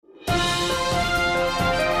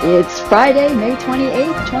It's Friday, May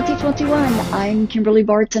 28th, 2021. I'm Kimberly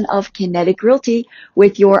Barton of Kinetic Realty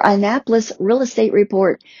with your Annapolis Real Estate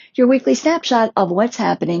Report, your weekly snapshot of what's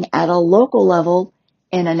happening at a local level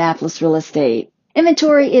in Annapolis real estate.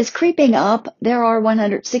 Inventory is creeping up. There are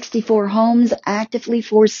 164 homes actively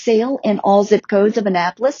for sale in all zip codes of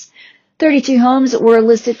Annapolis. 32 homes were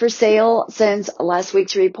listed for sale since last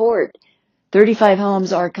week's report. 35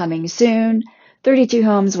 homes are coming soon. 32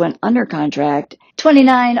 homes went under contract.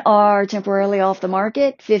 29 are temporarily off the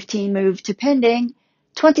market. 15 moved to pending.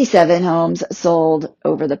 27 homes sold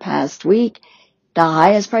over the past week. The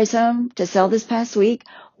highest price home to sell this past week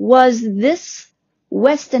was this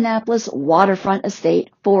West Annapolis waterfront estate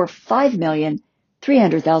for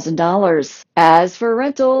 $5,300,000. As for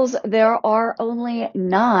rentals, there are only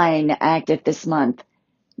 9 active this month.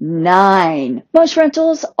 9. Most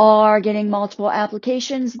rentals are getting multiple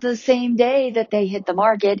applications the same day that they hit the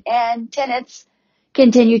market, and tenants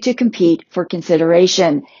continue to compete for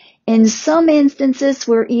consideration. In some instances,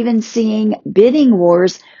 we're even seeing bidding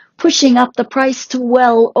wars pushing up the price to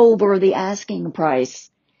well over the asking price,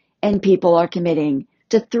 and people are committing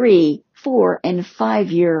to 3, 4, and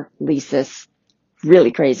 5-year leases.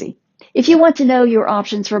 Really crazy. If you want to know your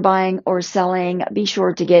options for buying or selling, be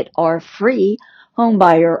sure to get our free home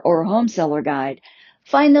buyer or home seller guide.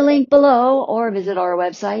 Find the link below or visit our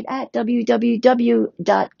website at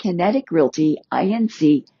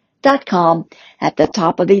www.kineticrealtyinc.com. At the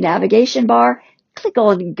top of the navigation bar, click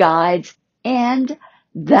on guides, and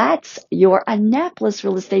that's your Annapolis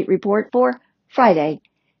Real Estate Report for Friday,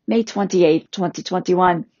 May 28th,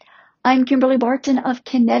 2021. I'm Kimberly Barton of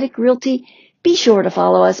Kinetic Realty. Be sure to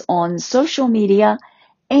follow us on social media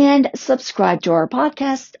and subscribe to our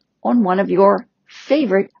podcast on one of your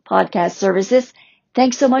favorite podcast services.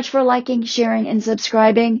 Thanks so much for liking, sharing, and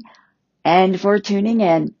subscribing, and for tuning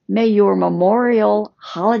in. May your Memorial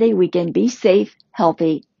holiday weekend be safe,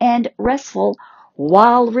 healthy, and restful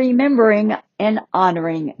while remembering and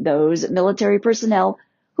honoring those military personnel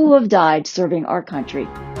who have died serving our country.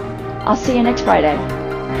 I'll see you next Friday.